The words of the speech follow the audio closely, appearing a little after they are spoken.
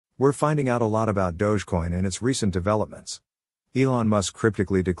We're finding out a lot about Dogecoin and its recent developments. Elon Musk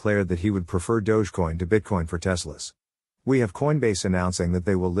cryptically declared that he would prefer Dogecoin to Bitcoin for Teslas. We have Coinbase announcing that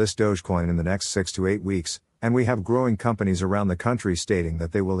they will list Dogecoin in the next 6 to 8 weeks, and we have growing companies around the country stating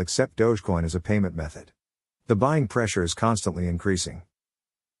that they will accept Dogecoin as a payment method. The buying pressure is constantly increasing.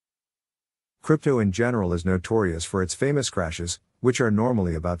 Crypto in general is notorious for its famous crashes, which are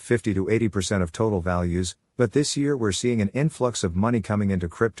normally about 50 to 80% of total values, but this year we're seeing an influx of money coming into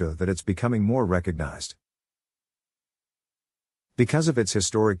crypto that it's becoming more recognized. Because of its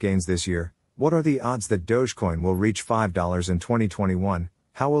historic gains this year, what are the odds that Dogecoin will reach $5 in 2021,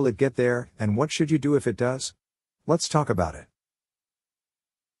 how will it get there, and what should you do if it does? Let's talk about it.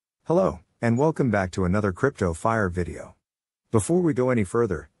 Hello, and welcome back to another Crypto Fire video. Before we go any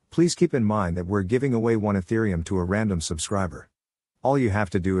further, please keep in mind that we're giving away 1 Ethereum to a random subscriber. All you have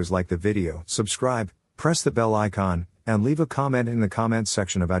to do is like the video, subscribe, press the bell icon, and leave a comment in the comments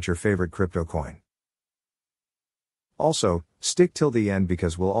section about your favorite crypto coin. Also, stick till the end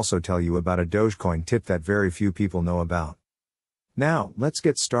because we'll also tell you about a Dogecoin tip that very few people know about. Now, let's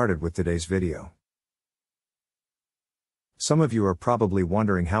get started with today's video. Some of you are probably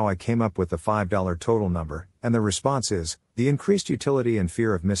wondering how I came up with the $5 total number, and the response is, the increased utility and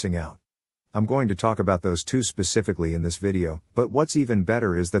fear of missing out. I'm going to talk about those two specifically in this video, but what's even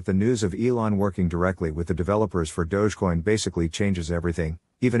better is that the news of Elon working directly with the developers for Dogecoin basically changes everything,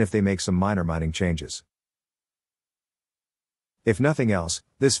 even if they make some minor mining changes. If nothing else,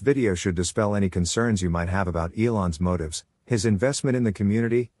 this video should dispel any concerns you might have about Elon's motives, his investment in the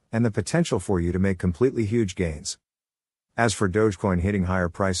community, and the potential for you to make completely huge gains. As for Dogecoin hitting higher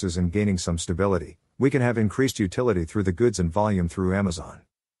prices and gaining some stability, we can have increased utility through the goods and volume through Amazon.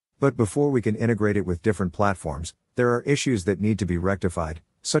 But before we can integrate it with different platforms, there are issues that need to be rectified,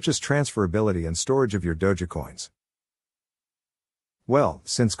 such as transferability and storage of your Dogecoins. Well,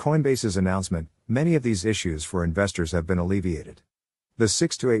 since Coinbase's announcement, many of these issues for investors have been alleviated. The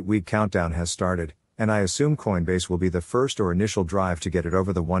 6 to 8 week countdown has started, and I assume Coinbase will be the first or initial drive to get it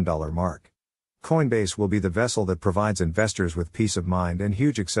over the $1 mark. Coinbase will be the vessel that provides investors with peace of mind and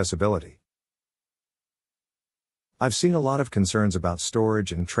huge accessibility. I've seen a lot of concerns about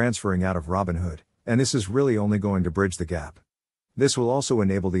storage and transferring out of Robinhood, and this is really only going to bridge the gap. This will also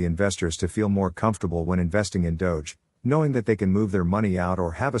enable the investors to feel more comfortable when investing in Doge, knowing that they can move their money out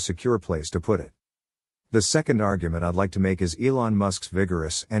or have a secure place to put it. The second argument I'd like to make is Elon Musk's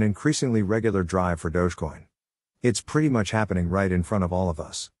vigorous and increasingly regular drive for Dogecoin. It's pretty much happening right in front of all of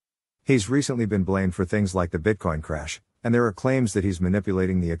us. He's recently been blamed for things like the Bitcoin crash, and there are claims that he's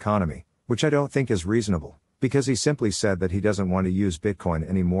manipulating the economy, which I don't think is reasonable, because he simply said that he doesn't want to use Bitcoin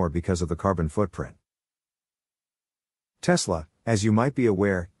anymore because of the carbon footprint. Tesla, as you might be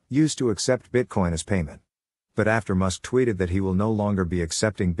aware, used to accept Bitcoin as payment. But after Musk tweeted that he will no longer be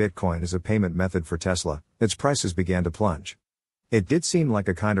accepting Bitcoin as a payment method for Tesla, its prices began to plunge. It did seem like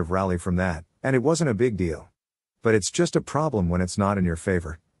a kind of rally from that, and it wasn't a big deal. But it's just a problem when it's not in your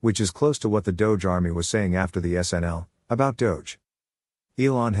favor, which is close to what the Doge army was saying after the SNL, about Doge.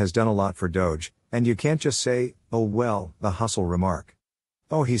 Elon has done a lot for Doge, and you can't just say, oh well, the hustle remark.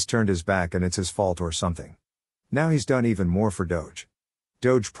 Oh, he's turned his back and it's his fault or something. Now he's done even more for Doge.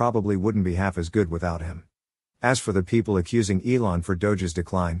 Doge probably wouldn't be half as good without him. As for the people accusing Elon for Doge's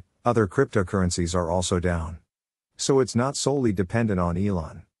decline, other cryptocurrencies are also down. So it's not solely dependent on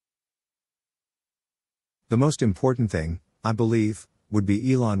Elon. The most important thing, I believe, would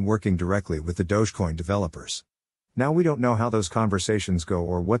be Elon working directly with the Dogecoin developers. Now we don't know how those conversations go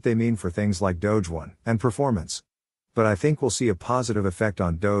or what they mean for things like Doge 1 and performance. But I think we'll see a positive effect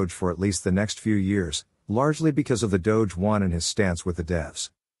on Doge for at least the next few years, largely because of the Doge 1 and his stance with the devs.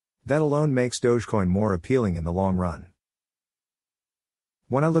 That alone makes Dogecoin more appealing in the long run.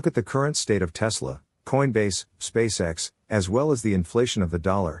 When I look at the current state of Tesla, Coinbase, SpaceX, as well as the inflation of the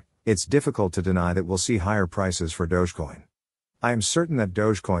dollar, it's difficult to deny that we'll see higher prices for Dogecoin. I am certain that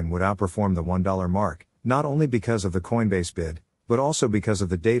Dogecoin would outperform the $1 mark, not only because of the Coinbase bid, but also because of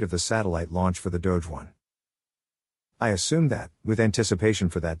the date of the satellite launch for the Doge 1. I assume that, with anticipation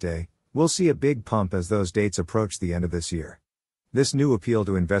for that day, we'll see a big pump as those dates approach the end of this year. This new appeal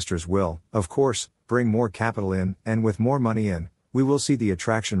to investors will, of course, bring more capital in, and with more money in, we will see the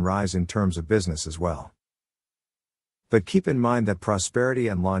attraction rise in terms of business as well. But keep in mind that prosperity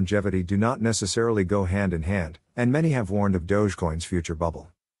and longevity do not necessarily go hand in hand, and many have warned of Dogecoin's future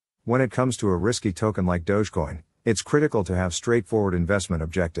bubble. When it comes to a risky token like Dogecoin, it's critical to have straightforward investment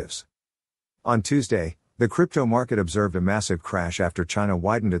objectives. On Tuesday, the crypto market observed a massive crash after China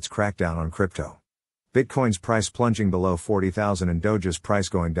widened its crackdown on crypto. Bitcoin's price plunging below 40,000 and Doge's price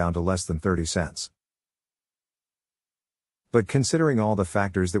going down to less than 30 cents. But considering all the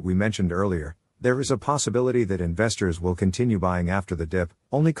factors that we mentioned earlier, there is a possibility that investors will continue buying after the dip,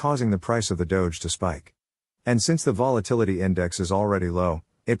 only causing the price of the Doge to spike. And since the volatility index is already low,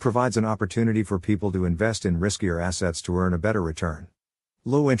 it provides an opportunity for people to invest in riskier assets to earn a better return.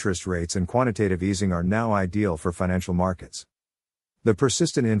 Low interest rates and quantitative easing are now ideal for financial markets. The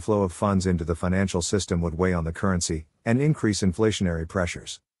persistent inflow of funds into the financial system would weigh on the currency and increase inflationary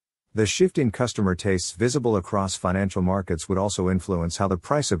pressures. The shift in customer tastes visible across financial markets would also influence how the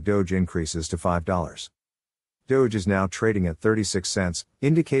price of Doge increases to $5. Doge is now trading at 36 cents,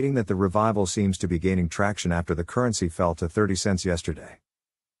 indicating that the revival seems to be gaining traction after the currency fell to 30 cents yesterday.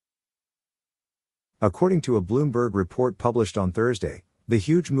 According to a Bloomberg report published on Thursday, the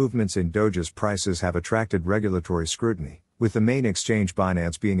huge movements in Doge's prices have attracted regulatory scrutiny, with the main exchange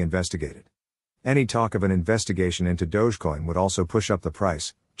Binance being investigated. Any talk of an investigation into Dogecoin would also push up the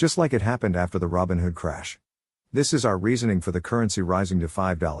price, just like it happened after the Robinhood crash. This is our reasoning for the currency rising to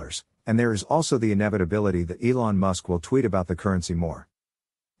 $5, and there is also the inevitability that Elon Musk will tweet about the currency more.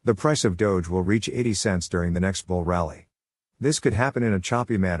 The price of Doge will reach 80 cents during the next bull rally. This could happen in a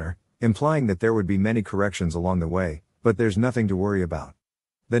choppy manner, implying that there would be many corrections along the way, but there's nothing to worry about.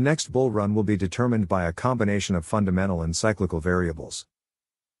 The next bull run will be determined by a combination of fundamental and cyclical variables.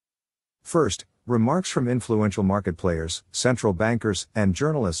 First, remarks from influential market players, central bankers, and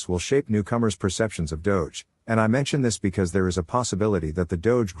journalists will shape newcomers' perceptions of Doge, and I mention this because there is a possibility that the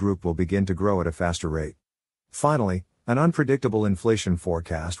Doge group will begin to grow at a faster rate. Finally, an unpredictable inflation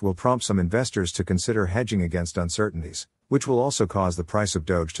forecast will prompt some investors to consider hedging against uncertainties, which will also cause the price of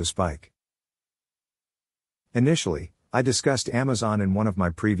Doge to spike. Initially, I discussed Amazon in one of my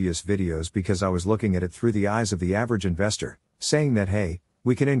previous videos because I was looking at it through the eyes of the average investor, saying that hey,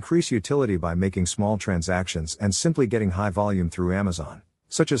 we can increase utility by making small transactions and simply getting high volume through Amazon,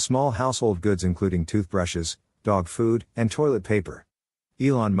 such as small household goods including toothbrushes, dog food, and toilet paper.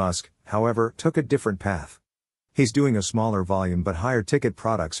 Elon Musk, however, took a different path. He's doing a smaller volume but higher ticket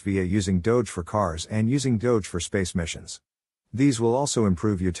products via using Doge for cars and using Doge for space missions. These will also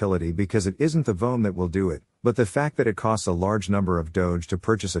improve utility because it isn't the volume that will do it, but the fact that it costs a large number of Doge to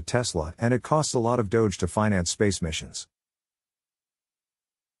purchase a Tesla and it costs a lot of Doge to finance space missions.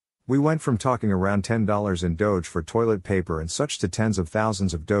 We went from talking around $10 in Doge for toilet paper and such to tens of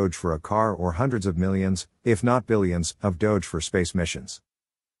thousands of Doge for a car or hundreds of millions, if not billions, of Doge for space missions.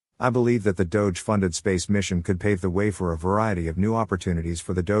 I believe that the Doge-funded space mission could pave the way for a variety of new opportunities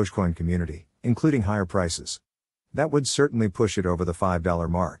for the Dogecoin community, including higher prices. That would certainly push it over the $5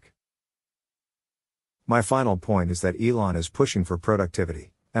 mark. My final point is that Elon is pushing for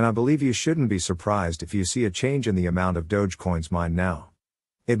productivity, and I believe you shouldn't be surprised if you see a change in the amount of Dogecoins mined now.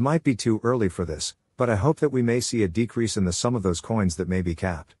 It might be too early for this, but I hope that we may see a decrease in the sum of those coins that may be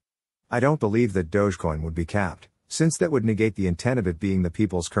capped. I don't believe that Dogecoin would be capped, since that would negate the intent of it being the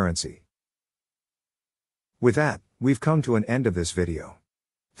people's currency. With that, we've come to an end of this video.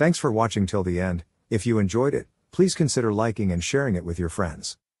 Thanks for watching till the end. If you enjoyed it, please consider liking and sharing it with your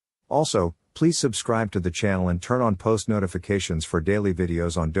friends. Also, please subscribe to the channel and turn on post notifications for daily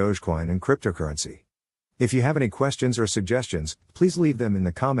videos on Dogecoin and cryptocurrency. If you have any questions or suggestions, please leave them in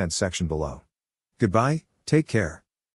the comments section below. Goodbye, take care.